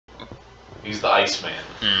He's the Iceman.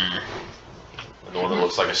 Mm. The one that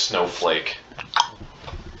looks like a snowflake.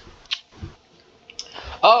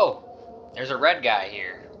 Oh! There's a red guy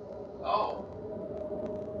here. Oh.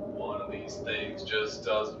 One of these things just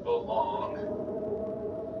doesn't belong.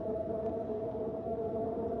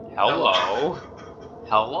 Hello.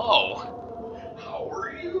 Hello. How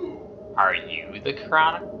are you? Are you the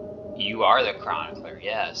chronicler? You are the chronicler,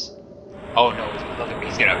 yes. Oh no,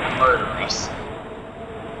 he's gonna murder us.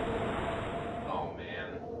 Oh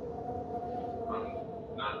man. I'm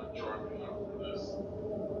not drunk enough for this.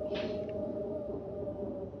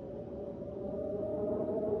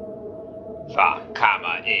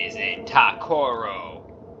 Vakama is a Takoro.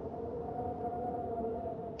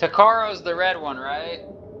 Takoro's the red one, right?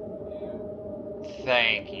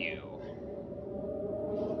 Thank you.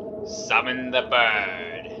 Summon the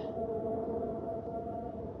bird.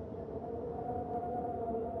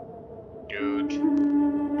 Dude.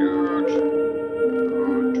 Dude. Dude.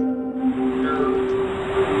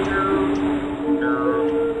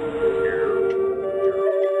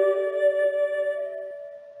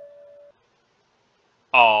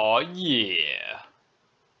 Oh yeah.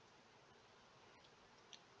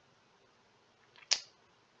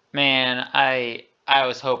 Man, I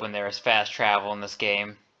was hoping there was fast travel in this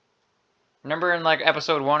game. Remember in like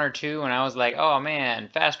episode 1 or 2 when I was like, oh man,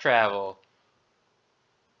 fast travel.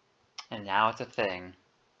 And now it's a thing.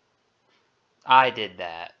 I did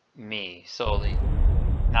that. Me, solely.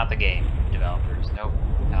 Not the game developers. Nope.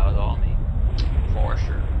 That was all me. For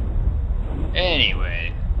sure.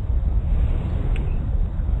 Anyway.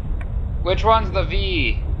 Which one's the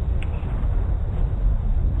V?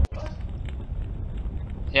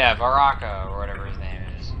 Yeah, Baraka, or whatever his name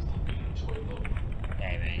is.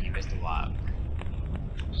 Hey man, you missed a lot.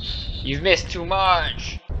 You've missed too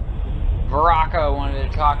much! Baraka wanted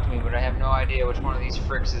to talk to me, but I have no idea which one of these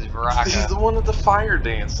fricks is Baraka. He's the one with the fire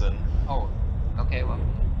dancing. Oh, okay, well.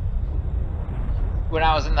 When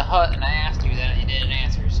I was in the hut and I asked you that, you didn't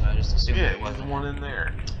answer, so I just assumed it wasn't. Yeah, the one in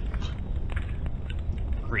there.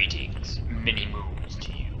 Greetings, many moons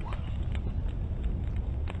to you.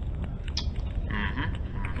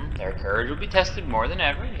 Their courage will be tested more than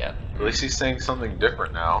ever, yep. At least he's saying something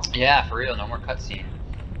different now. Yeah, for real, no more cutscene.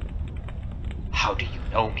 How do you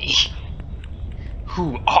know me?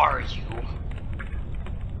 Who are you?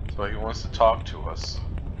 So he wants to talk to us.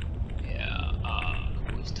 Yeah,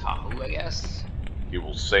 who's Tahu, I guess? He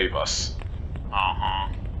will save us.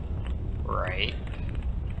 Uh-huh. Right.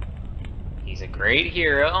 He's a great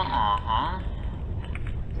hero, uh-huh.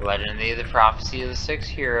 Legend of the Prophecy of the Six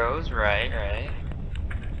Heroes, right.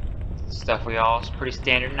 Stuff we all, pretty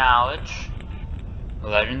standard knowledge.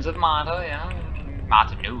 Legends of Mata, yeah.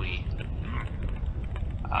 Mata Nui.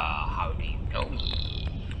 How do you know me?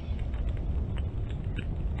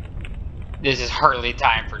 This is hardly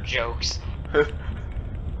time for jokes.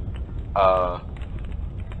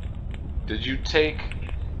 Did you take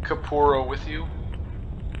Kapuro with you?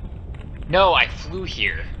 No, I flew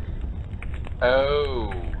here.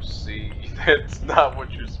 Oh, see, that's not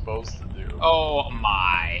what you're supposed to do. Oh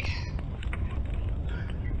my.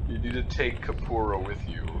 You need to take Kapuro with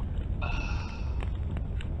you.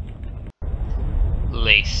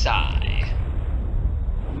 Leisai.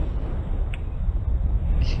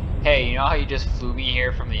 Hey, you know how you just flew me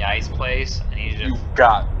here from the ice place? I need you to... You've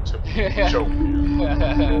got to be joking.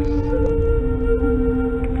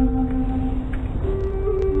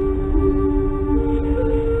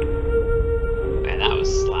 Man, that was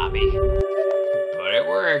sloppy. But it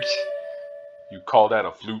worked. You call that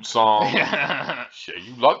a flute song? Shit,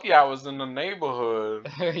 you lucky I was in the neighborhood.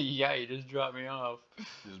 Yeah, you just dropped me off.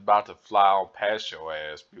 Just about to fly on past your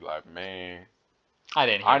ass. Be like, man, I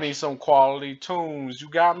didn't hear I need some quality tunes. You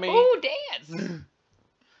got me? Ooh, dance!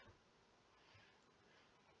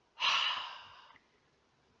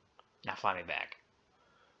 Now fly me back.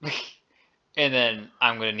 And then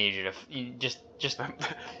I'm gonna need you to just.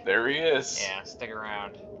 There he is. Yeah, stick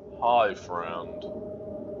around. Hi, friend.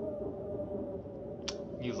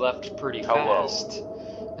 You left pretty Hello. fast.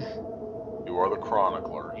 You are the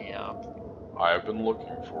chronicler. Yeah. I have been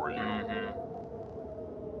looking for you.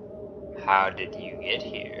 How did you get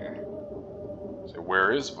here? Say,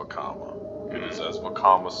 where is Vakama? It is as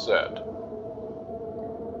Vakama said.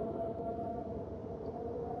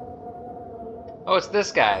 Oh, it's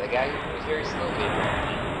this guy, the guy who moves very slowly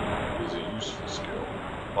apparently. It is a useful skill.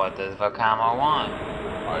 What does Vakama want?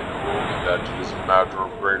 I know only that it is a matter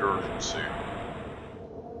of great urgency.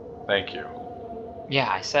 Thank you. Yeah,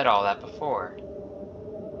 I said all that before.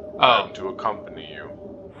 I am to accompany you.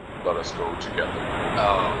 Let us go together.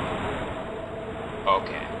 Oh.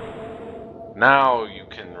 Okay. Now you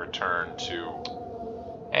can return to...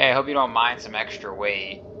 Hey, I hope you don't mind some extra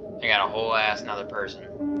weight. I got a whole ass another person.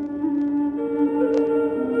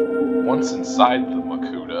 Once inside the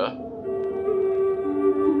Makuta...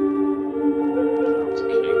 Sounds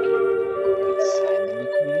kinky. Inside the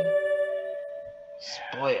Makuta?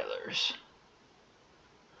 Spoilers.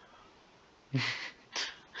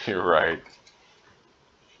 You're right.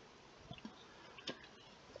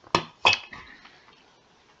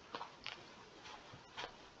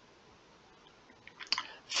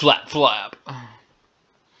 Flap, flap.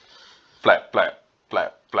 Flap, flap,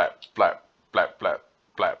 flap, flap, flap, flap, flap,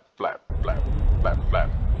 flap, flap, flap, flap,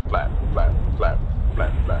 flap, flap, flap, flap,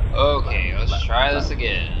 flap, flap. Okay, let's try this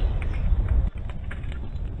again.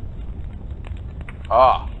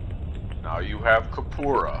 Ah, now you have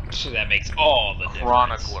Kapura. That makes all the difference.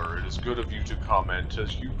 Chronicler, it is good of you to comment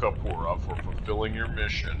as you, Kapura, for fulfilling your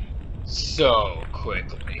mission. So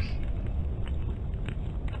quickly.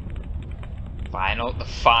 The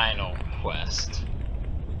final quest.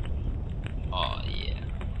 Oh yeah.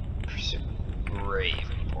 Pursue grave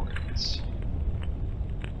importance.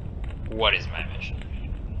 What is my mission?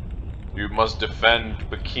 You must defend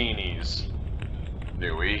bikinis,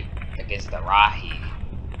 Nui. Against the Rahi.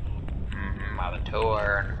 While the Toa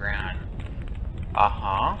are underground.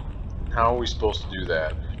 Uh-huh. How are we supposed to do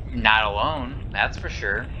that? Not alone, that's for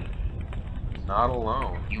sure. Not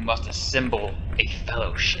alone. You must assemble a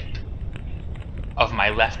fellowship of my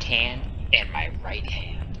left hand and my right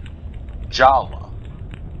hand. Jala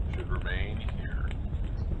should remain here.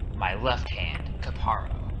 My left hand,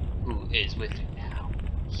 Kaparo, who is with you now,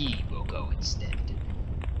 he will go instead.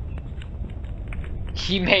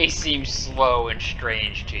 He may seem slow and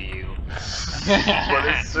strange to you.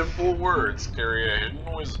 But his simple words carry a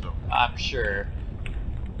hidden wisdom. I'm sure.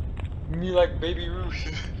 Me like Baby Ruth.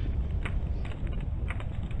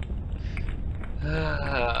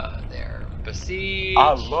 They're besieged.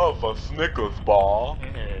 I love a Snickers bar.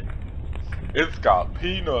 It's got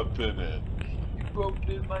peanuts in it. You broke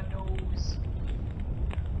it in my nose.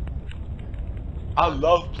 I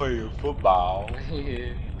love playing football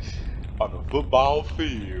on a football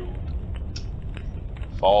field.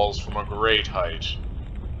 Falls from a great height.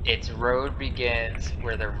 Its road begins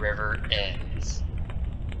where the river ends.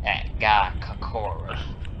 At Gakakora.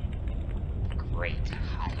 Great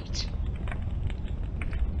height.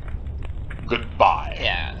 Goodbye.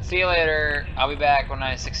 Yeah, see you later. I'll be back when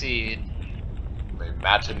I succeed. May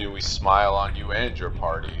Matanui smile on you and your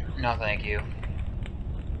party. No, thank you.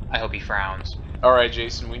 I hope he frowns. Alright,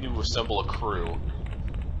 Jason, we need to assemble a crew.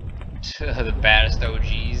 The baddest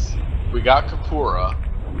OGs. We got Kapura.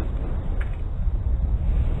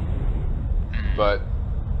 But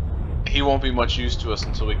he won't be much use to us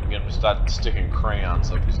until we can get him to start sticking crayons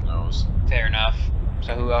up his nose. Fair enough.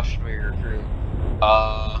 So who else should we recruit?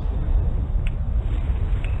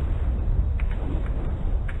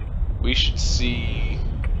 We should see...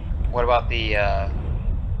 What about the,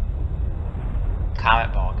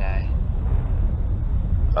 Comet Ball guy?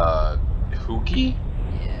 Hookie?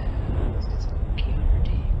 Yeah, let's get some Hookie on our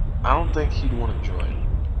team. I don't think he'd want to join.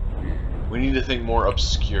 We need to think more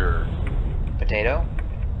obscure. Potato?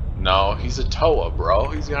 No, he's a Toa, bro.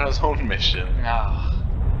 He's got his own mission. No.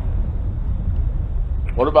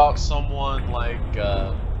 What about someone like,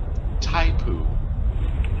 Taipu?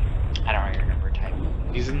 I don't even remember type.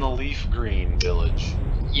 He's in the Leaf Green Village.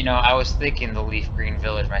 You know, I was thinking the Leaf Green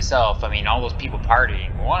Village myself. I mean, all those people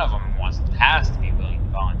partying, one of them has to be willing to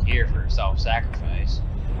volunteer for self-sacrifice.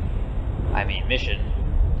 I mean, mission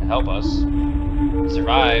to help us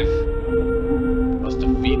survive. Let's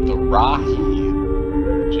defeat the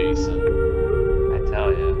Rahi, Jason. I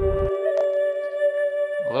tell you.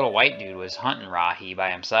 A little white dude was hunting Rahi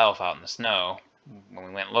by himself out in the snow when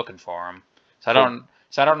we went looking for him. So I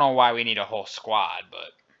don't know why we need a whole squad,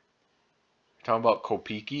 but Talking about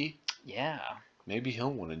Kopiki? yeah. Maybe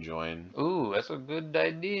he'll want to join. Ooh, that's a good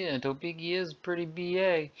idea. Topiki is pretty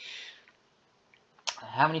BA.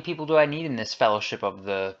 How many people do I need in this Fellowship of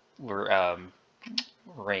the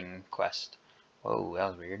Ring quest? Whoa, that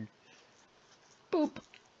was weird. Boop.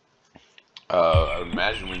 I would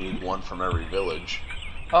imagine we need one from every village.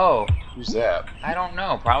 Oh, Who's that? I don't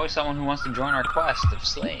know. Probably someone who wants to join our quest of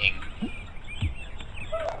slaying.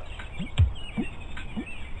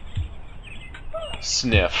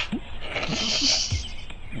 Sniff.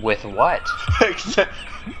 With what?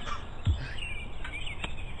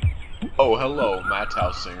 Oh, hello,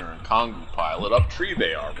 Matau Singer and Kongu Pilot. Up tree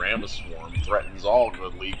they are. Ramaswarm threatens all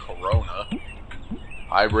goodly Corona.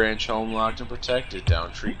 High branch home locked and protected.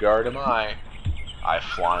 Down tree guard am I. I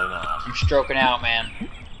fly not. I'm stroking out, man.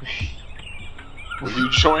 Will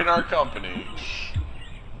you join our company?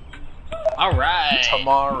 Alright!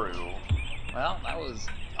 Tamaru. Well, that was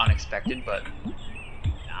unexpected, but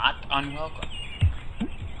not unwelcome.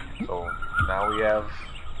 So now we have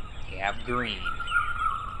green.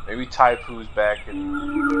 maybe Taipu's back in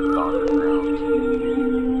the underground.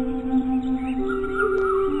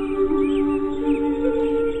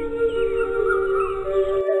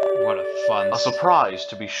 What a fun... A surprise,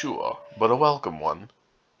 to be sure, but a welcome one.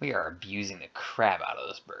 We are abusing the crap out of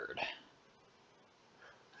this bird.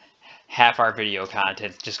 Half our video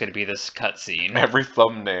content's just gonna be this cutscene. Every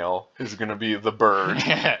thumbnail is gonna be the bird.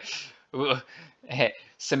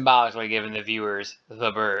 Symbolically giving the viewers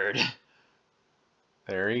the bird.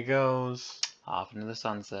 There he goes. Off into the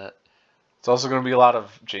sunset. It's also gonna be a lot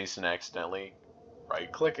of Jason accidentally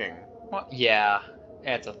right-clicking. Well, yeah,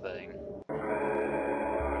 that's a thing.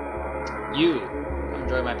 You,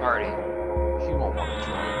 enjoy my party. He won't want to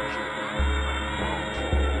join.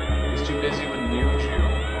 He's too busy with Mewtwo.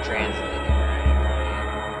 Translating, right?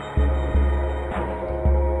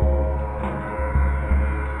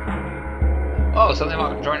 Oh, something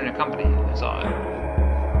about joining a company. I saw it.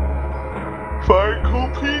 Find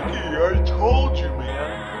Kopiki, I told you,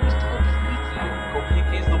 man. Who's Kopiki?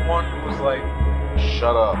 Kopiki's the one who was like,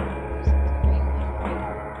 shut up.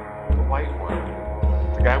 The white one.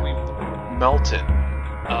 The guy we melted.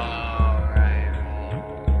 Oh, right.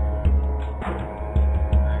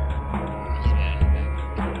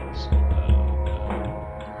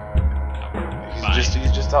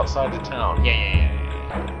 He's just outside of town. Yeah.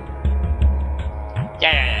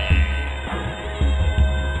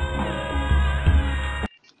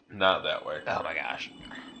 Not that way. Oh my gosh.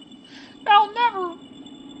 I'll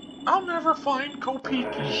never find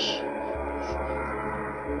Kopiki.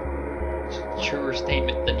 Truer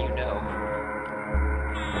statement than you know.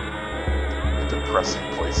 Depressing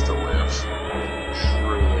place to live.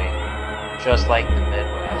 Truly. Just like the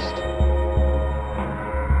Midwest.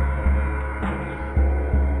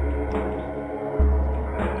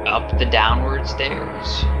 Up the downward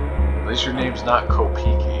stairs. At least your name's not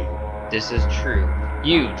Kopiki. This is true.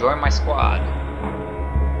 You, join my squad.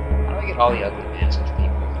 How do I get all the ugly masked people? ...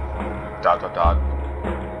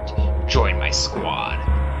 Join my squad.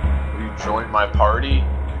 Will you join my party?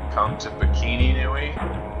 Come to Bikini Nui?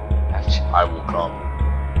 I will come.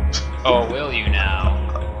 Oh, will you now?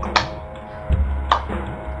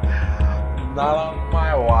 Not on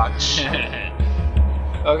my watch.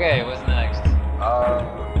 Okay, what's next?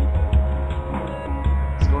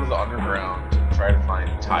 Let's go to the underground and try to find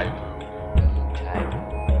Taipu.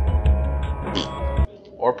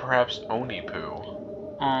 Or perhaps Onipu.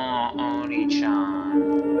 Oh,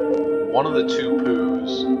 Oni-chan. One of the two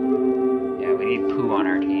Poos Yeah, we need Pooh on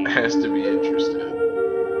our team. has to be interested.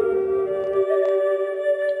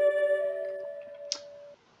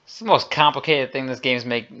 It's the most complicated thing this game's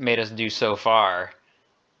made us do so far.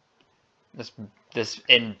 This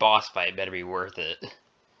end boss fight better be worth it.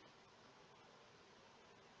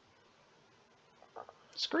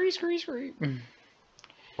 Scree.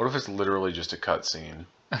 What if it's literally just a cutscene?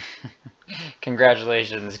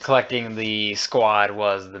 Congratulations, collecting the squad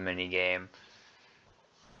was the minigame.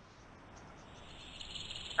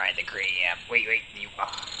 Ride the crate, yeah. Wait, you...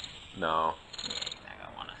 No. Yeah, you're not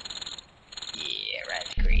gonna wanna... Yeah, ride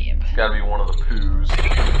the crate. It's gotta be one of the Poos.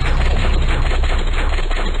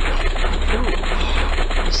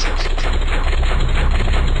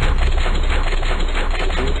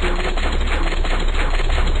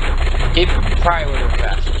 It probably would have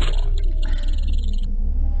faster.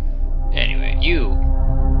 Anyway, you.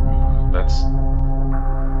 That's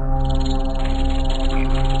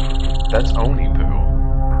Onipu.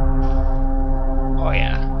 Oh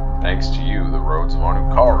yeah. Thanks to you, the roads of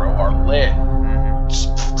Onukaro are lit.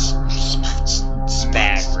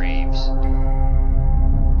 Mad Graves.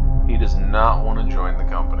 He does not want to join the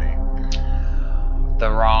company.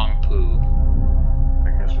 The wrong Pooh. I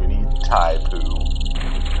guess we need Taipu.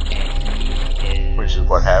 And Which is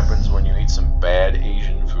what happens when you eat some bad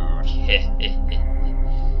Asian food.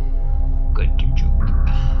 Good joke.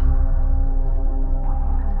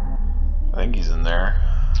 I think he's in there.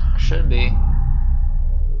 Should be.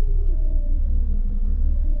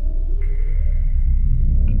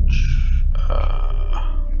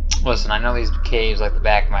 Listen, I know these caves like the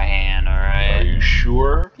back of my hand, alright? Are you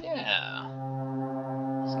sure? Yeah.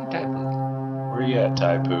 See Taipu. Where you at,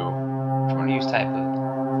 Taipu? Which one to use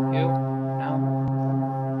Taipu? You? No?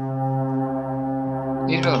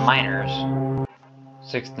 These are the miners.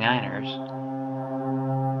 69ers.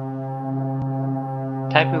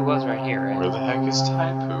 Taipu was right here, right? Where the heck is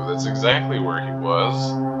Taipu? That's exactly where he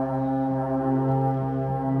was.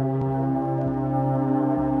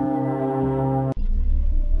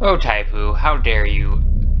 Oh, Taipu, how dare you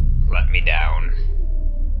let me down?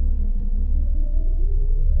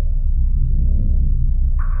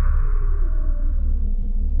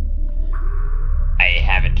 I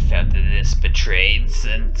haven't felt this betrayed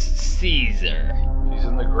since Caesar. He's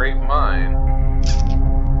in the Great Mine.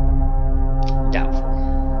 Doubtful.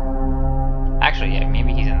 Actually, yeah,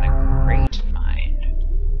 maybe he's in the Great Mind.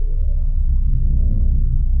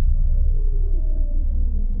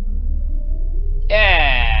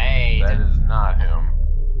 Yeah, hey, That is not him.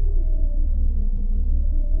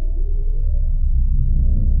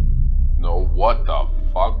 No, what the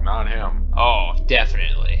fuck? Not him. Oh,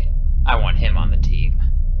 definitely. I want him on the team.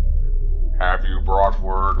 Have you brought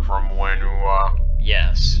word from Wenua?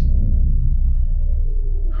 Yes.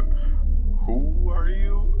 Who are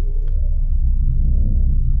you?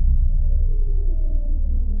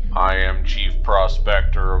 I am Chief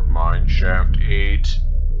Prospector of Mine Shaft 8.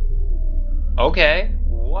 Okay.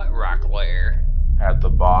 What rock layer? At the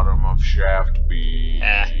bottom of Shaft B.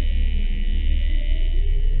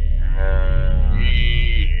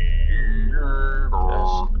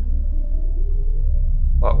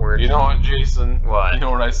 What word? You know what, Jason? What? You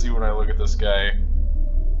know what I see when I look at this guy?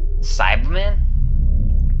 Cyberman?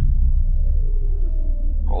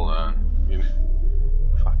 Hold on.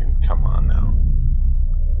 Fucking come on now.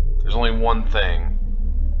 There's only one thing.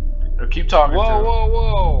 Keep talking to him. Whoa,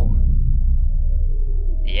 whoa!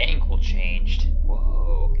 The angle changed.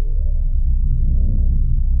 Whoa.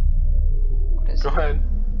 What is Go ahead.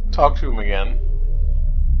 Talk to him again.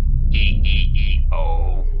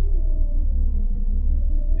 E-E-E-O.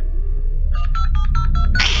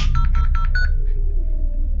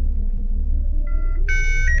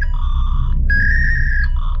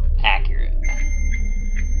 Accurate.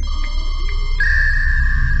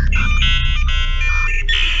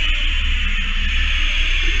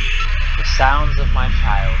 The sounds of my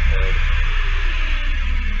childhood.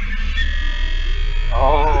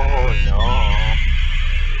 Oh no.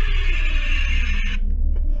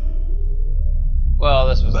 Well,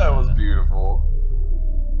 this was That was beautiful.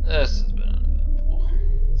 This has been uneventful.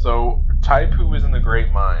 So, Taipu is in the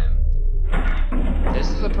Great Mine. This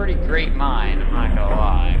is a pretty great mine, I'm not gonna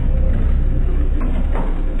lie.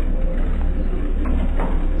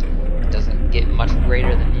 It doesn't get much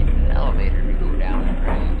greater than needing an elevator to go down it,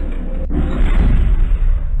 right?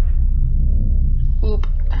 Oop.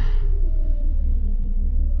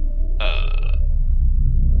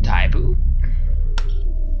 Taipu?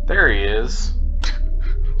 There he is.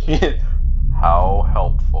 How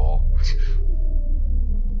helpful.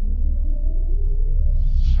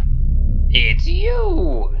 It's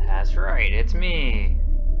you! That's right, it's me.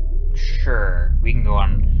 Sure, we can go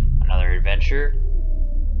on another adventure.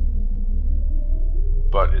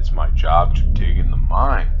 But it's my job to dig in the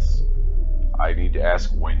mines. I need to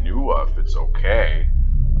ask Wenua if it's okay.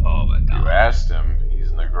 Oh my You god. asked him. He's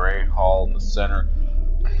in the Great Hall in the center.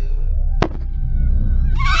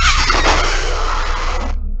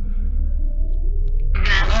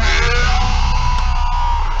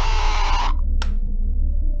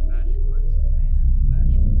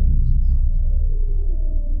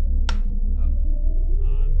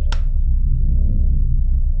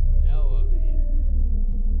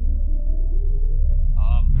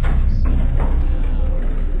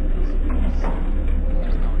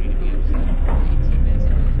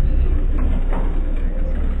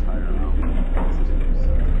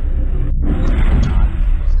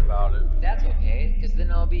 That's okay, because then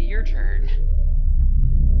it'll be your turn.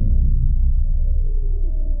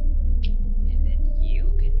 And then you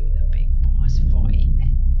can do the big boss fight.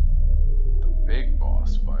 The big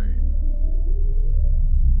boss fight.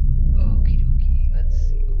 Okie dokie, let's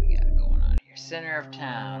see what we got going on here. Center of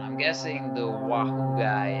town. I'm guessing the Wahoo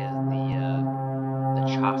guy is the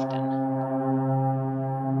Chofton.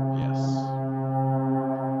 Yes.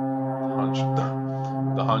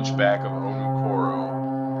 The hunchback of Onukoro.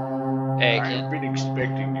 Hey, I've been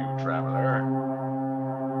expecting you, traveler.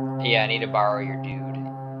 yeah, I need to borrow your dude.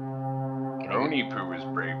 Onipu is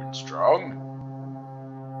brave and strong.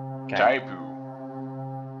 Taipu.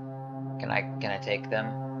 Can I take them?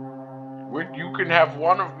 You can have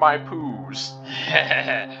one of my poos.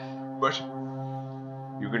 But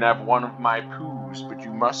you can have one of my poos, but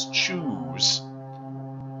you must choose.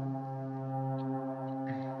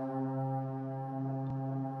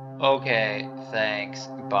 Okay, thanks.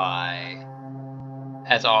 Bye.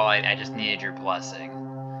 That's all. I just needed your blessing.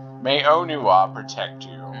 May Onua protect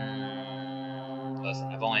you. Listen,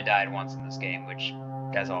 I've only died once in this game, which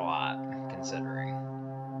that's a lot, considering.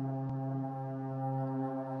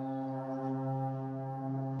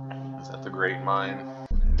 Is that the Great Mine?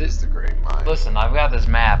 It's the great mind. Listen, I've got this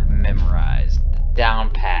map memorized, down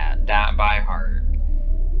pat, down by heart.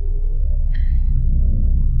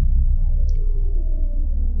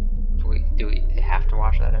 Do we have to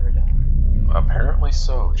watch that every time? Apparently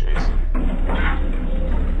so, Jason.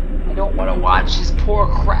 I don't want to watch this poor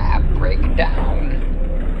crab break down.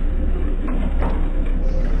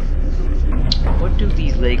 What do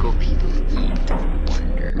these Lego people eat? I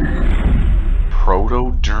wonder.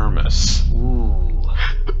 Protodermis. Ooh.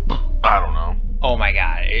 I don't know. Oh my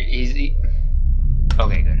god.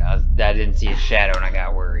 Okay, good. I didn't see a shadow and I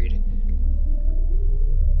got worried.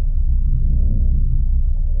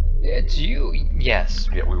 It's you. Yes.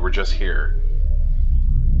 Yeah, we were just here.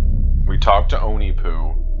 We talked to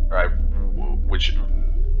Onipu, right? Which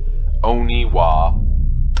Oniwa,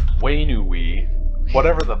 Wainui,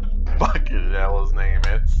 whatever the fucking hell his name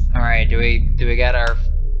is. All right. Do we got our?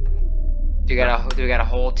 Do we got a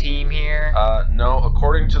whole team here? No.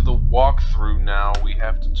 According to the walkthrough, now we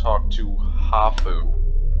have to talk to Hafu.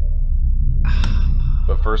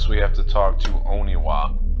 But first, we have to talk to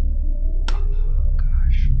Oniwa.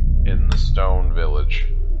 Gosh. In the stone village.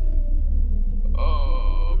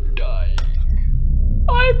 Oh, I'm dying.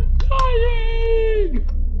 I'm dying!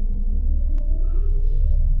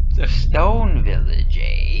 The stone village,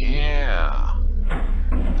 eh? Yeah.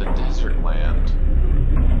 The desert land.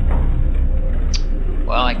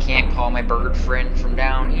 Well, I can't call my bird friend from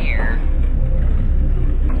down here.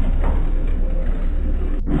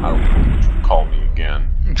 I don't think you call me again.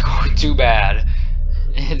 Too bad.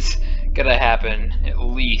 It's gonna happen at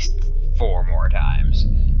least 4 more times.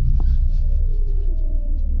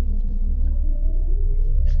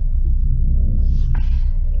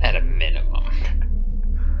 At a minimum.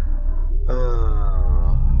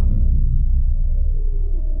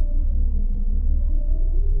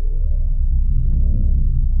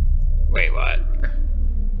 Wait, what?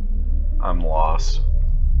 I'm lost.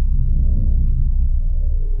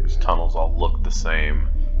 These tunnels all look the same.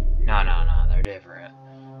 No, they're different.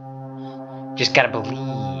 Just gotta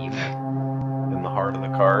believe. In the heart of the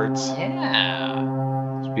cards.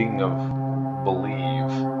 Yeah. Speaking of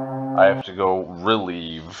believe, I have to go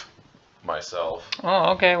relieve myself.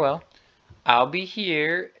 Oh, okay, well. I'll be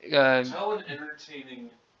here. Tell an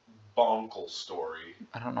entertaining bonkle story.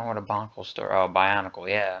 I don't know what a bonkle story. Oh, Bionicle,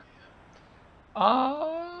 yeah.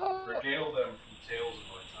 Regale them from tales of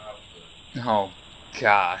our childhood. Oh,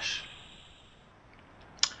 gosh.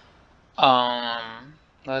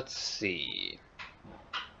 Let's see.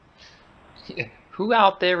 Who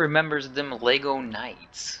out there remembers them Lego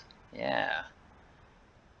Knights? Yeah.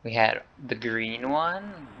 We had the green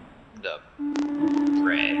one, the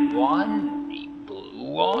red one, the blue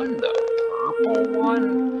one, the purple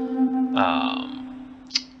one.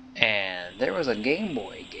 And there was a Game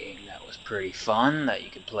Boy game that was pretty fun that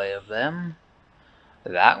you could play of them.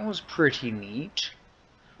 That was pretty neat.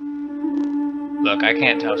 Look, I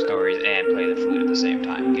can't tell stories and play the flute at the same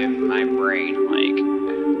time. Give my brain like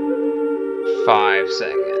 5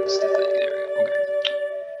 seconds to think. There we go.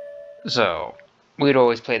 Okay. So, we'd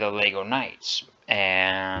always play the Lego Knights,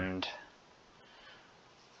 and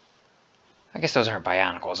I guess those aren't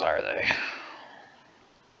Bionicles, are they?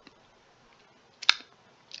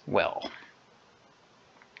 Well,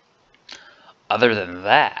 other than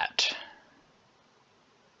that,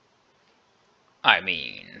 I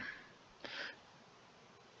mean,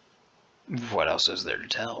 what else is there to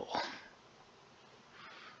tell?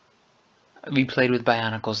 We played with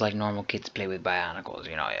Bionicles like normal kids play with Bionicles.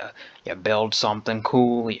 You know, you build something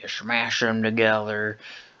cool, you smash them together.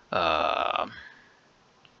 Where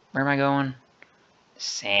am I going?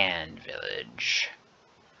 Sand Village.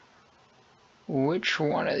 Which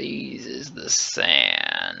one of these is the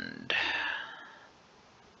sand?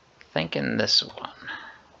 Thinking this one.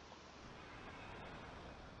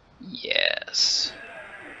 Yes.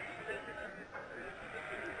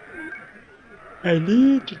 I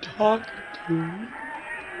need to talk to...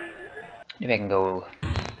 Maybe I can go...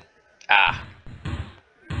 Ah.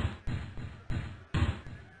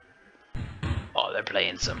 Oh, they're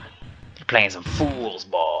playing some fool's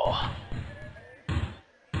ball.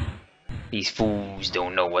 These fools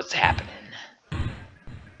don't know what's happening.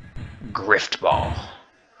 Grift ball.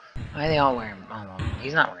 Why are they all wearing... Oh,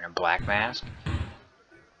 he's not wearing a black mask.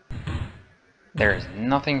 There's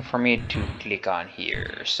nothing for me to click on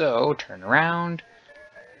here, so turn around.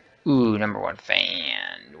 Ooh, #1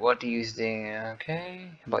 fan. What do you think?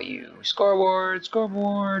 Okay, how about you? Scoreboard,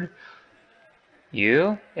 scoreboard.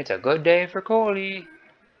 You? It's a good day for Coley.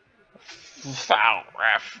 Foul,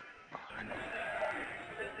 ref.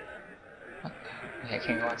 I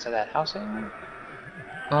can't go inside that house anymore?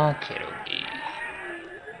 Okay, okay.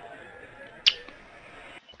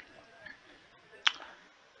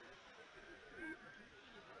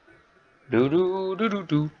 Do do do do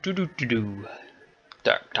do do do do do.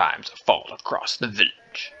 Dark times have fallen across the village.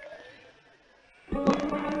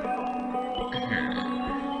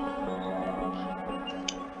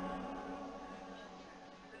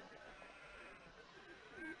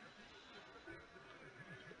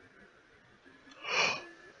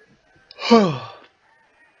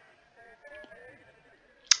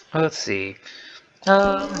 Let's see.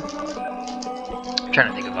 I'm trying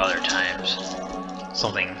to think of other times.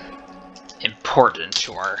 Something important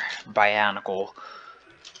to our Bionicle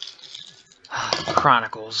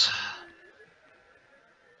Chronicles.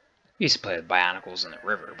 Used to play with Bionicles in the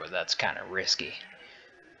river, but that's kind of risky.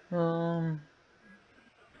 Yeah,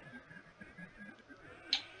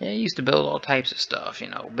 I used to build all types of stuff, you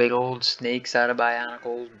know, big old snakes out of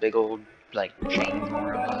Bionicles, big old, like, chains,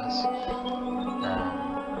 more or less.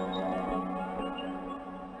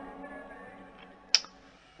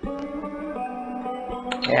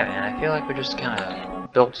 Yeah, man, I feel like we just kind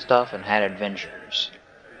of built stuff and had adventures.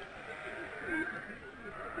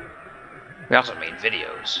 We also made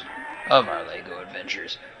videos of our LEGO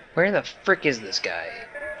adventures. Where the frick is this guy?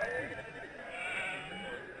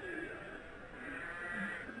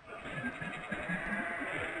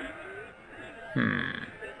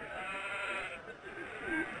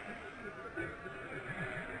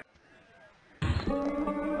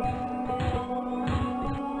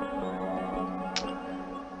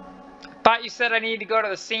 Thought you said I needed to go to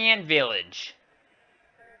the sand village.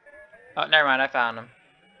 Oh, never mind, I found him.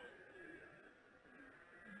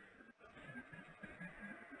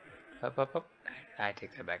 Up, up, up. I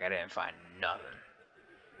take that back, I didn't find nothing.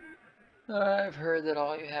 I've heard that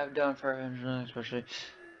all you have done for Avengers, especially...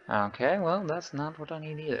 Okay, well, that's not what I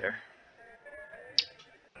need either.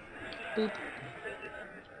 Boop.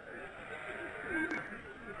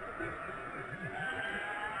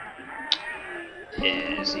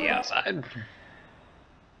 Is he outside?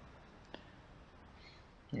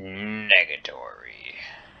 Negatory.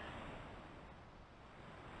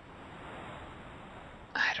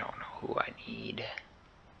 I don't know who I need.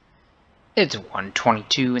 It's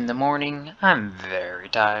 1:22 in the morning. I'm very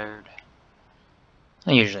tired.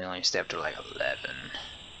 I usually only stay up to like 11.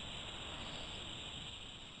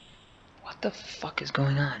 What the fuck is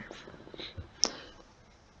going on?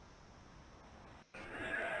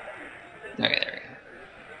 Okay, there we go.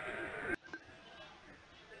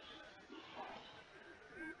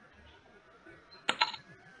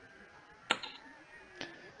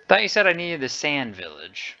 Thought you said I needed the sand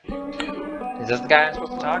village. Is this the guy I'm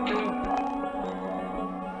supposed to talk to?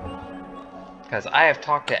 Because I have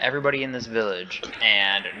talked to everybody in this village,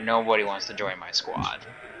 and nobody wants to join my squad.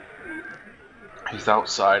 He's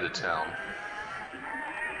outside of town.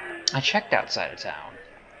 I checked outside of town.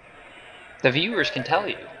 The viewers can tell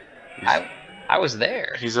you. I was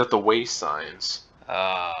there. He's at the way signs.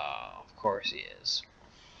 Of course he is.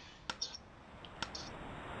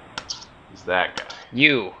 He's that guy.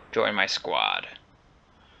 You join my squad.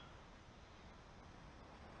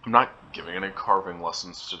 I'm not giving any carving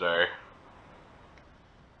lessons today.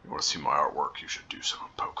 You want to see my artwork, you should do so in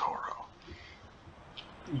Pokoro.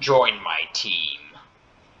 Join my team.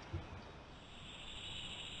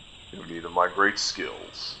 You need my great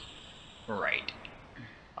skills. Right.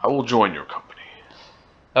 I will join your company.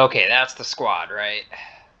 Okay, that's the squad, right?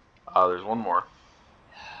 There's one more.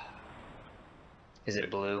 Is it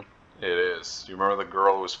blue? It is. Do you remember the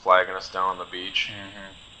girl who was flagging us down on the beach?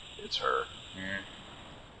 Mm-hmm. It's her.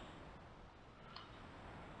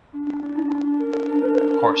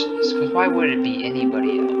 Of course it is, because why would it be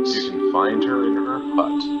anybody else? You can find her in her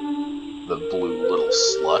hut. The blue little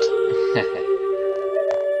slut.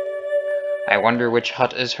 I wonder which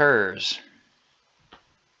hut is hers.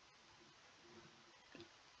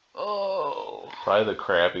 Oh. Probably the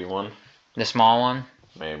crappy one. The small one?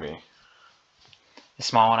 Maybe. The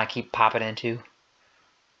small one I keep popping into?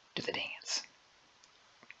 Do the dance.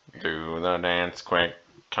 Do the dance quick.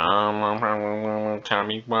 Come on, tell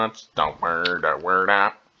me once. Don't word that word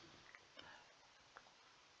out.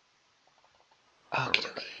 Okie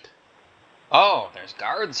dokie. Oh, there's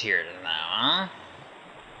guards here now,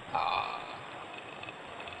 huh?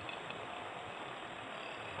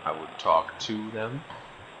 I would talk to them.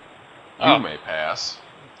 Oh. You may pass.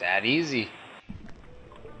 That easy.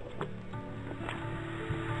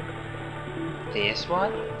 This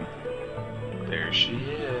one? There she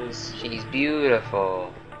is. She's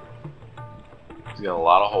beautiful. She's got a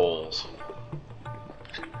lot of holes.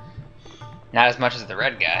 Not as much as the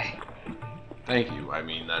red guy. Thank you. I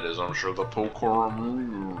mean, that is, I'm sure, the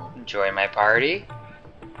Pokoro. Enjoy my party?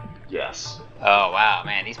 Yes. Oh, wow,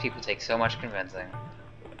 man, these people take so much convincing.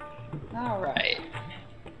 Alright.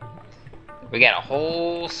 We got a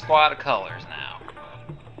whole squad of colors now.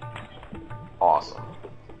 Awesome.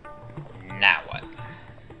 Now what?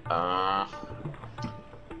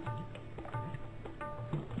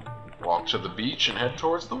 Walk to the beach and head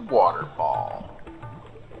towards the waterfall.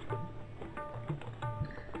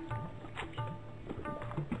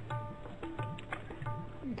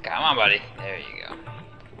 Come on, buddy. There you go.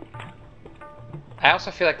 I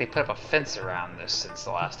also feel like they put up a fence around this since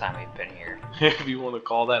the last time we've been here. If you want to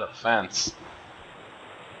call that a fence.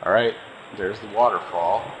 Alright, there's the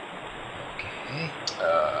waterfall. Okay.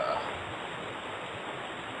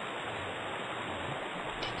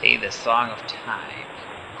 Play the Song of Time.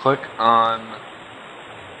 Click on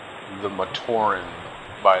the Matoran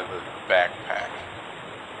by the backpack.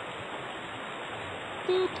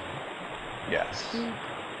 Boop. Yes. Boop.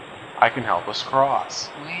 I can help us cross.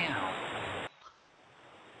 Wow.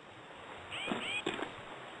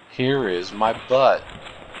 Here is my boat.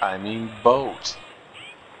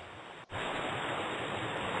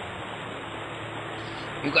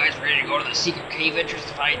 You guys ready to go to the secret cave entrance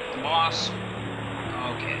to fight the boss?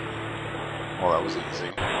 Okay. Well, that was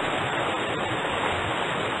easy.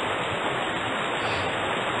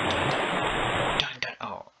 Dun, dun.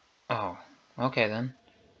 Oh. Okay then.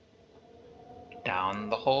 Down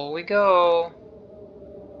the hole we go.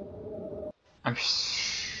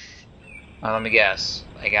 Let me guess.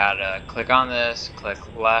 I gotta click on this, click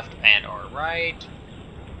left and or right.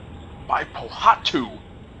 By Pohatu!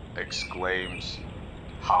 Exclaims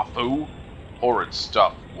Hafu. Horrid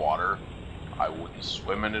stuff, water. I wouldn't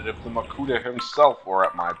swim in it if the Makuta himself were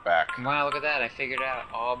at my back. Wow, look at that. I figured it out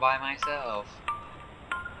all by myself.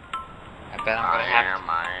 I bet I'm gonna have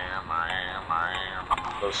to... I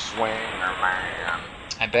am the swinger man.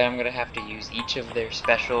 I bet I'm gonna have to use each of their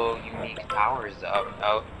special, unique powers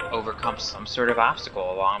to overcome some sort of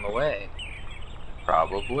obstacle along the way.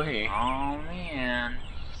 Probably. Oh man.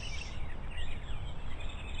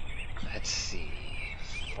 Let's see.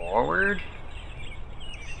 Forward.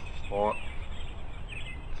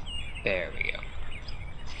 There we go.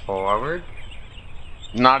 Forward.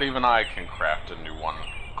 Not even I can craft a new one,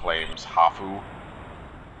 claims Hafu.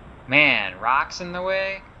 Man, rocks in the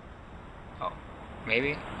way? Oh,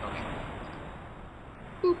 maybe? Okay.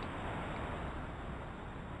 Boop.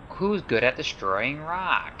 Who's good at destroying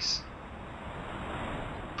rocks?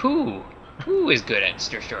 Pooh. Pooh is good at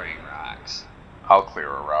destroying rocks. I'll clear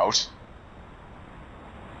a route.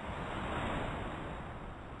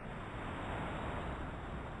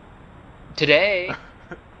 Today.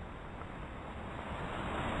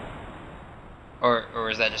 Or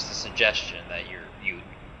is that just a suggestion that you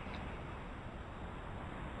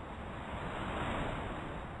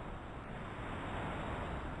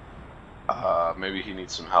maybe he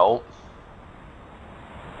needs some help.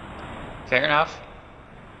 Fair enough.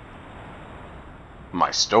 My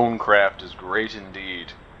stonecraft is great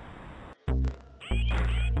indeed.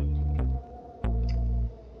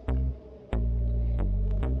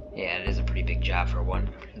 Yeah, it is a pretty big job for one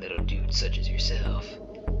little dude such as yourself.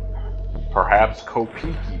 Perhaps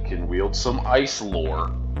Kopiki can wield some ice lore.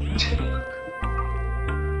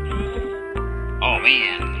 Oh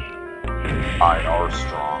man. I are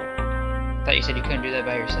strong. Thought you said you couldn't do that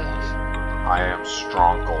by yourself. I am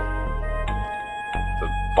Stronkle. The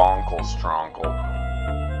Bonkle Stronkle.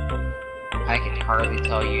 I can hardly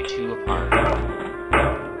tell you two apart.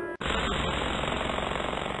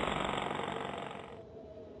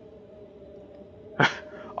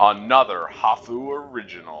 Another Hafu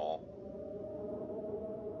original.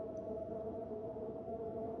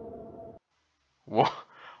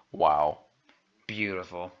 Wow.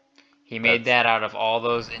 Beautiful. He made that out of all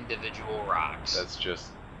those individual rocks. That's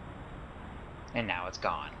just... And now it's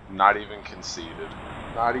gone. Not even conceded.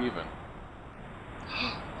 Not even.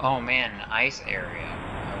 Oh man, an ice area.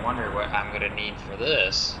 I wonder what I'm gonna need for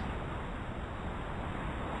this.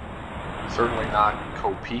 Certainly not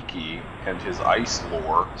Kopiki and his ice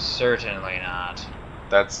lore. Certainly not.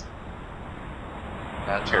 That's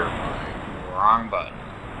terrifying. Wrong button.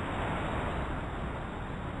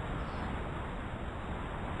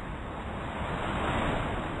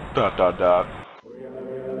 Dot dot dot.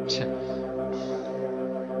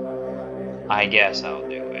 I guess I'll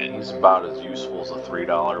do it. He's about as useful as a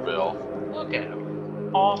 $3 bill. Look at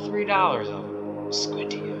him. All $3 of them.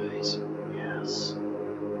 Squinty eyes. Yes.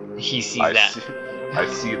 He sees that. I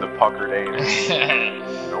see the puckered anus.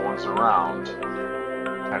 No one's around.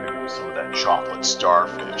 Time to give me some of that chocolate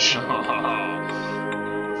starfish.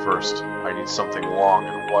 First, I need something long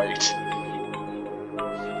and white.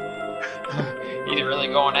 He's really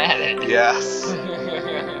going at it. Yes.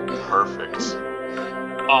 Perfect.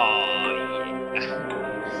 Oh, yeah.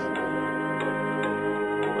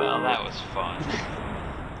 was fun.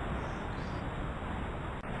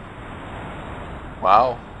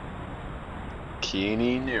 Wow.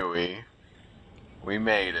 Keeny Nui. We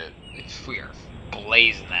made it. We are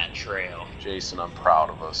blazing that trail. Jason, I'm proud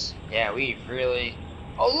of us. Yeah, we really...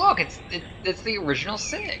 Oh, look, it's the original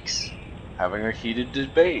 6. Having a heated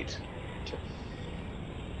debate.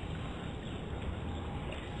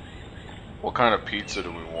 What kind of pizza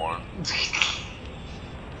do we want?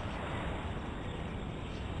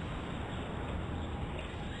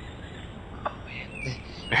 Oh, man.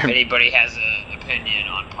 If anybody has an opinion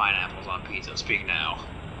on pineapples on pizza, speak now.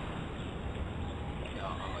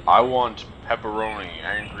 I want pepperoni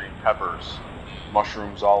and green peppers,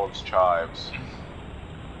 mushrooms, olives, chives.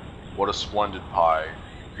 What a splendid pie.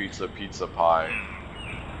 Pizza, pizza, pie.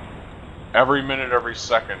 Every minute, every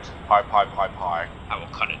second, pie, pie, pie, pie. I will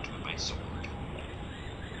cut it with my sword.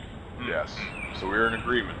 Yes. So we're in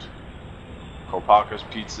agreement. Kopaka's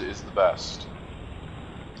pizza is the best.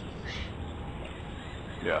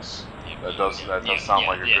 Yes. That does sound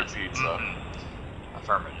like a good pizza.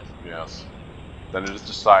 Affirmative. Yes. Then it is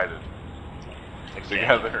decided.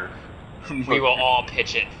 Together. We will all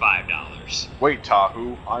pitch it $5. Wait,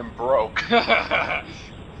 Tahu, I'm broke.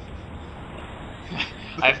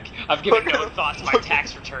 I've given no thought to my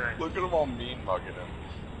tax return. Look at him all mean mugging him.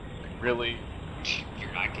 Like, really?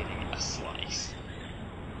 You're not getting a slice.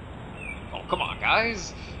 Oh, come on,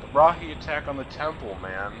 guys. The Rahi attack on the temple,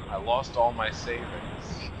 man. I lost all my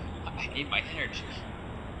savings. I need my energy.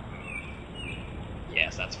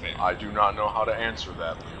 Yes, that's fair. I do not know how to answer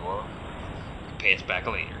that, Lewa. Pay us back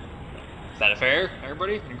later. Is that fair?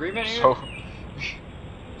 Everybody in agreement here?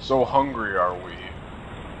 So hungry are we.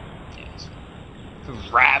 Yes.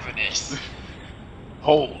 Ravenous.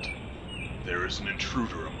 Hold. There is an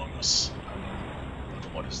intruder among us.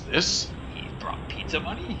 What is this? He brought pizza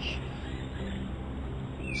money?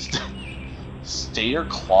 Stay your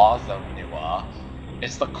claws out, Niwa.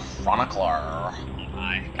 It's the Chronicler.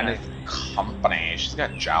 And his company. She's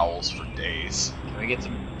got jowls for days. Can we get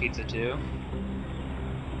some pizza too?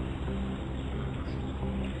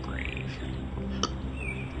 Brave.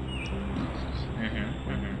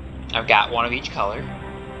 I've got one of each color.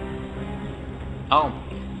 Oh,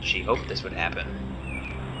 she hoped this would happen.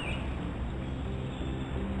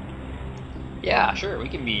 Yeah, sure, we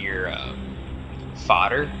can be your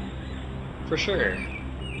fodder. For sure.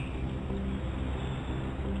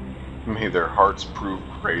 May their hearts prove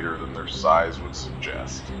greater than their size would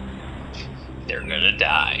suggest. They're gonna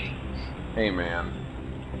die. Hey, man.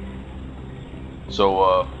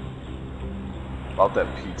 So, about that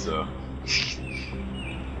pizza.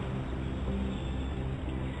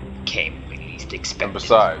 Came when we least expected. And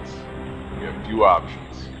besides, we have few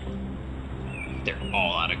options. They're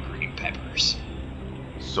all out of green peppers.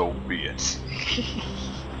 So be it.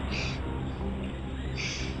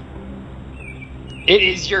 It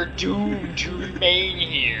is your doom to remain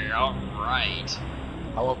here. Alright.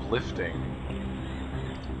 How uplifting.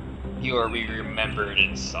 You are remembered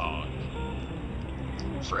in song.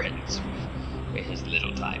 Friends, it is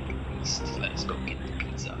little time to waste. Let us go get the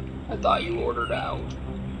pizza. I thought you ordered out.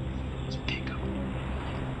 Let's pick up.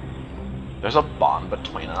 There's a bond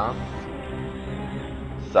between us.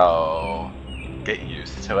 So, get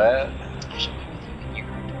used to it. I shall be with you in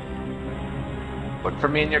Europe. Look for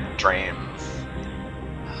me in your dreams.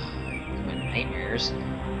 My nightmares.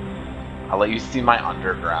 I'll let you see my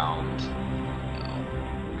underground.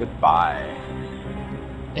 No. Goodbye.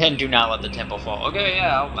 And do not let the temple fall. Okay,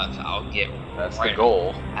 yeah, I'll get. That's right the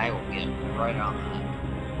goal. I will get right on that.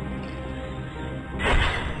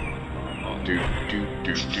 Do.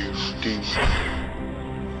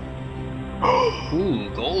 Ooh,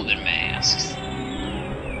 golden masks.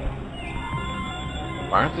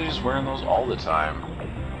 Why aren't they just wearing those all the time?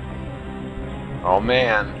 Oh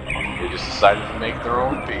man, they just decided to make their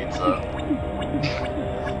own pizza.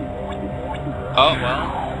 Oh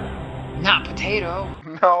well. Not potato.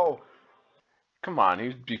 No! Come on,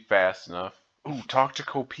 he'd be fast enough. Ooh, talk to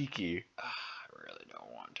Kopiki. I really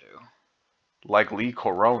don't want to. Like Lee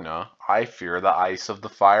Corona, I fear the ice of the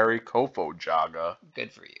fiery Kofo Jaga.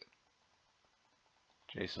 Good for you.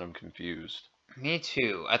 Jason, I'm confused. Me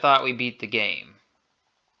too. I thought we beat the game.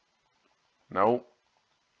 Nope.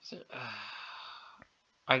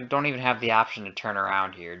 I don't even have the option to turn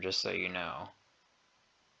around here, just so you know.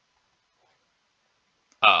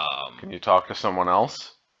 Can you talk to someone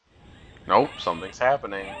else? Nope, something's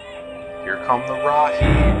happening. Here come the Rahi.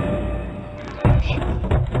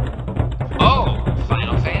 Oh,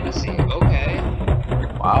 Final Fantasy. Okay.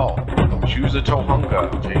 Wow. Choose a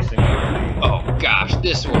Tohunga, Jason Kirby. Oh gosh,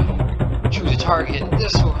 this one. Choose a target.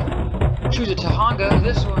 This one. Choose a Tahanga.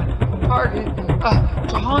 This one. target,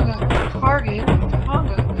 Tahanga, target,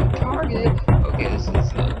 Tahanga, target. Okay, this is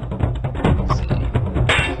silly.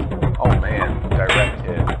 Oh man, direct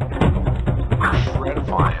hit.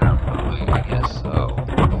 Shredifying him. I guess so.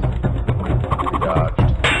 He dodged.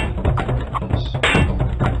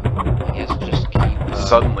 I guess just keep.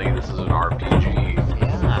 Suddenly, this is an RPG.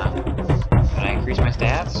 Yeah. Can I increase my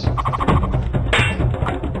stats?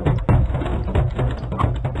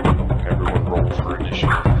 Everyone roll for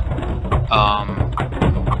initiative.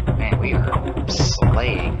 Man, we are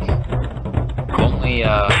slaying. Only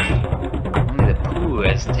the poo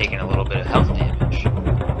has taken a little bit of health damage.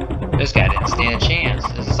 This guy didn't stand a chance.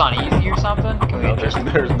 Is this on easy or something? Can we No, there's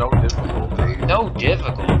no difficulty. no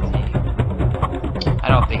difficulty. I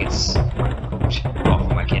don't think it's. Oh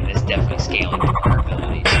my goodness, it's definitely scaling to our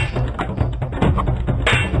abilities.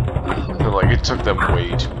 I feel like it took them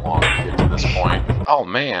way too long to get to this point. Oh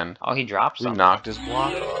man. Oh, he dropped We something. knocked his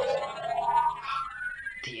block off.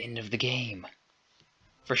 The end of the game.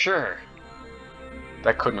 For sure.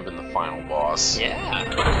 That couldn't have been the final boss. Yeah.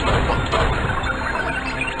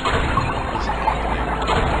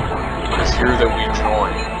 It's here that we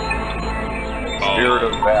join. Spirit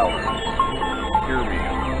of valor. Hear me.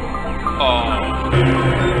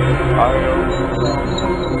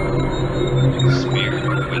 Spirit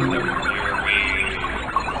of wisdom, hear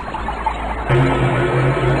me.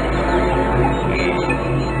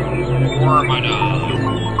 Wormina.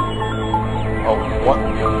 Oh, what?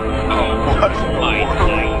 Oh, What? my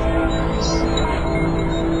nightmares.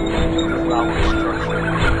 Flower structure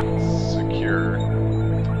secure.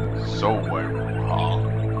 So well,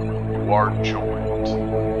 you are joined.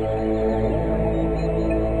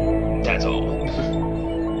 That's all.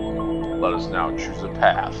 Let us now choose a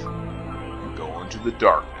path. Go into the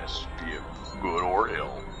darkness, be it good or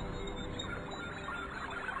ill.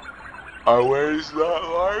 Always that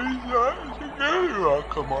light together,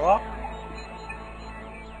 come on.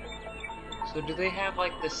 So do they have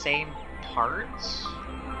like the same parts?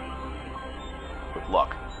 With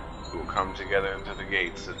luck, we will come together into the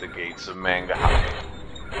gates at the gates of Mangaha.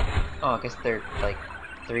 Oh, I guess they're like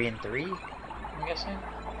 3 and 3, I'm guessing?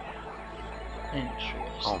 Interesting.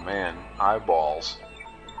 Oh man, eyeballs.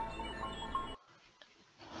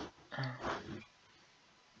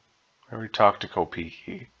 Maybe talk to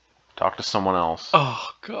Kopiki. Talk to someone else. Oh,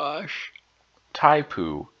 gosh.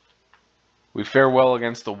 Taipu. We fare well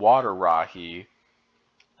against the water Rahi,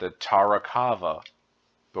 the Tarakava,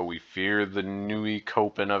 but we fear the Nui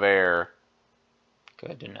Kopen of air.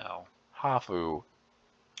 Good to know. Hafu.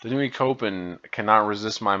 The Nui Kopen cannot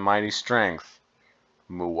resist my mighty strength.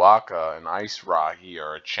 Muwaka and Ice Rahi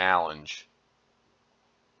are a challenge.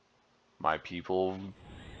 My people...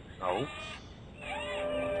 Oh.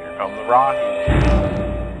 Here come the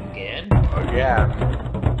Rahi. Again? Again.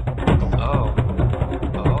 Oh.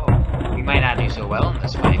 Oh. We might not do so well in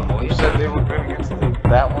this fight, You boys. said they were good against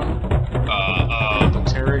that one? The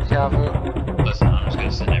Terrakava? Listen, I'm just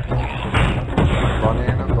gonna send everything in.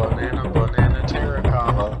 Banana, banana, banana,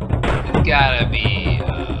 Terrakava. It's gotta be,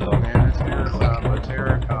 Banana, Terrakava,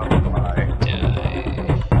 Terrakava pie.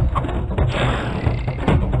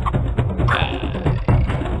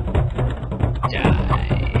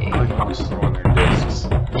 Like no one's throwing their discs.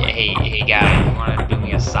 Yeah, hey guy, you wanna do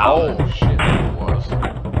me a solid? Oh shit, it was.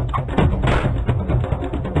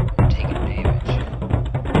 Taking damage.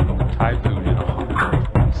 Taipu did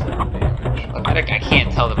 127 damage. Look, I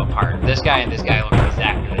can't tell them apart. This guy and this guy look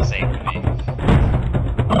exactly the same to me.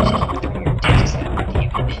 Just keep throwing your discs at me,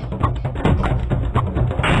 damn it.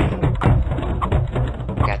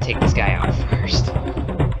 Gotta take this guy out first.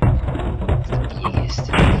 It's the biggest.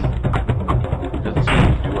 Doesn't seem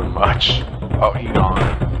to be doing much. Oh, he gone.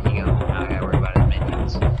 You know, now I gotta worry about his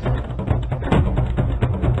minions.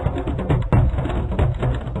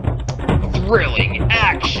 Thrilling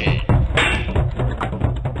action!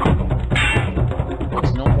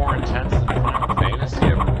 What's no more intense than Final Fantasy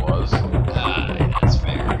ever was? That's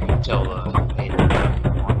fair. Until later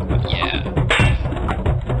on, but yeah.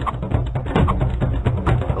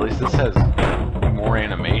 At least this has more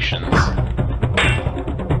animations.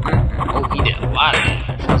 Oh, he did a lot of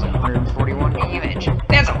damage. That was like 141 damage.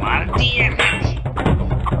 That's a lot of damage!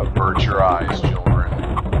 Avert your eyes, children.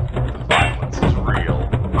 The violence is real.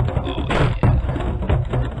 Oh,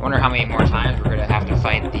 yeah. I wonder how many more times we're gonna have to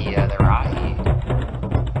fight the Rahi.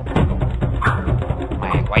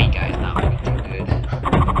 My white guy's not looking too good.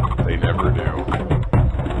 They never do.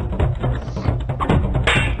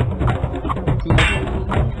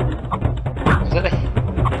 Is that a...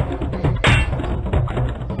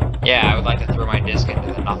 Yeah, I would like to throw my disc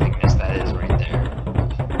into the nothingness that is right there.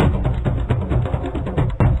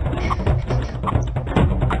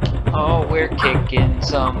 They're kicking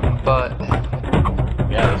some butt.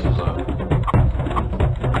 Yeah, this was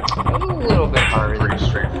A little bit a harder. pretty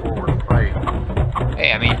straightforward fight.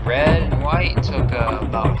 Hey, I mean, red and white took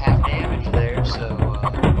about half damage there, so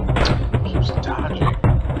Keeps dodging.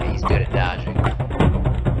 yeah, he's good at dodging.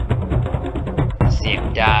 Let's see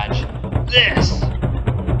him dodge this.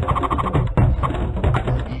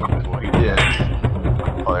 Well, he did.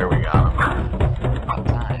 Oh, there we got him. About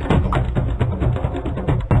time.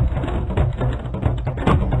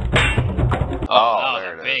 Oh, that was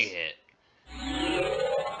there a it big is. hit.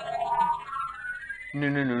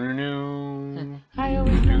 No. I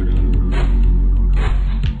always know.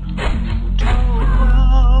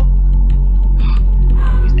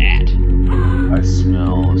 Who's that? I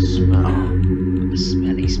smell a smell. A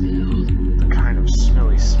smelly smell. The kind of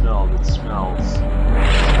smelly smell that smells.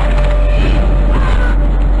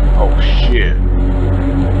 Oh shit.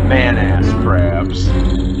 Man-ass crabs.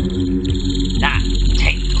 Not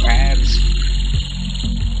tank crabs.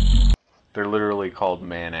 They're literally called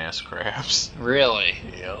man-ass crabs. Really?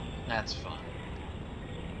 Yep. That's fun.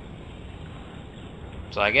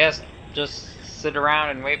 So I guess just sit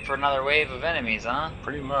around and wait for another wave of enemies, huh?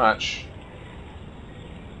 Pretty much.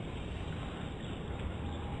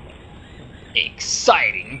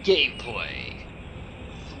 Exciting gameplay.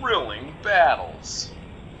 Thrilling battles.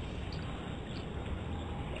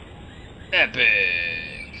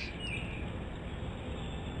 Epic.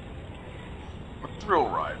 A thrill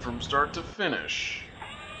ride from start to finish.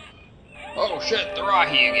 Oh shit, the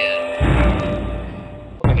Rahi again.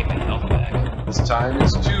 Let me get my health back. This time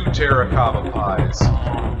it's 2 terracotta pies.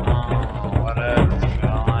 Oh, whatever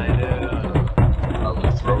shall I do?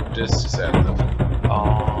 Probably throw discs at them.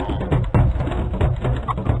 Oh.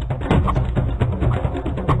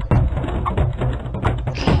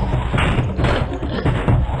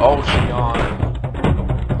 Oh, she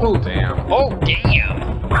gone. Oh, damn. Oh, damn.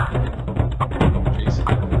 Jason,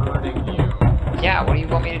 they're hurting you. Yeah, what do you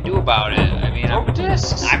want me to do about it? I mean, Throw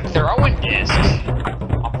discs. I'm throwing discs.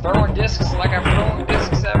 I'm throwing discs like I'm throwing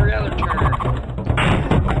discs every other turn.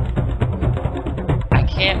 I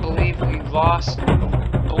can't believe we lost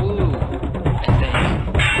blue, I think.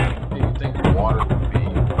 What do you think water would be?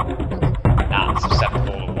 Not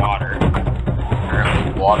susceptible to water.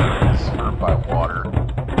 Apparently water is hurt by water.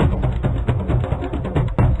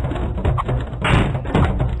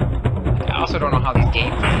 I also don't know how these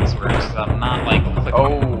game physics work, because I'm not like clicking.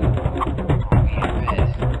 Oh. Man, red.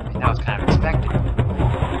 I mean, that was kind of expected.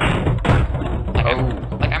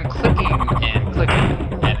 Like I'm clicking and clicking,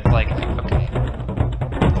 and it's like, okay.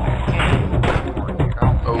 More here.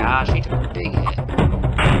 Oh my gosh, he took a big hit.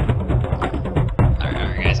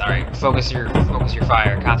 Alright guys, alright. Focus your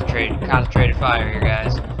fire. Concentrated fire here,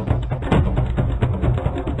 guys.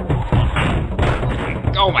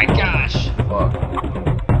 Oh my gosh! Fuck.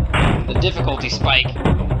 The difficulty spike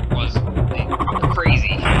was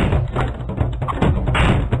crazy.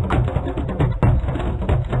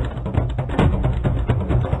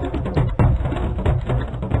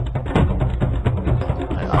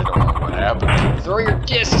 I don't know what happened. Throw your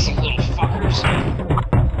discs, you little fuckers!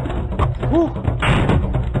 Whew.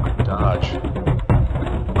 Dodge.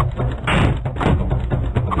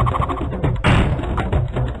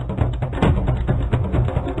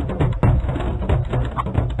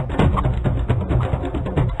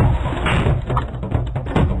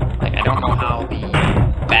 Like, I don't know how the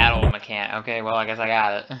battle mechanic. Okay, well, I guess I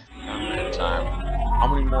got it. Good time. How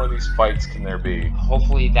many more of these fights can there be?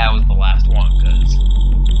 Hopefully that was the last one, because...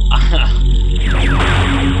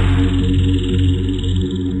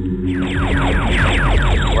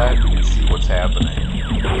 Glad we can see what's happening.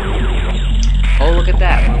 Oh, look at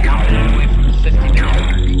that. We're 1 minute away from the 50-minute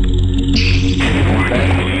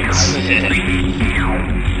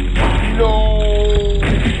No!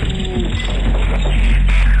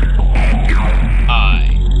 I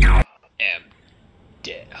am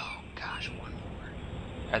dead. Oh, gosh, one more.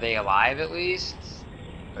 Are they alive, at least?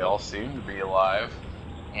 They all seem to be alive.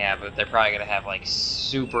 Yeah, but they're probably gonna have, like,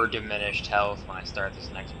 super diminished health when I start this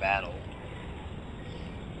next battle.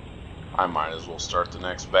 I might as well start the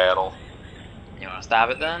next battle. You wanna stop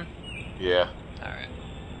it, then? Yeah. Alright.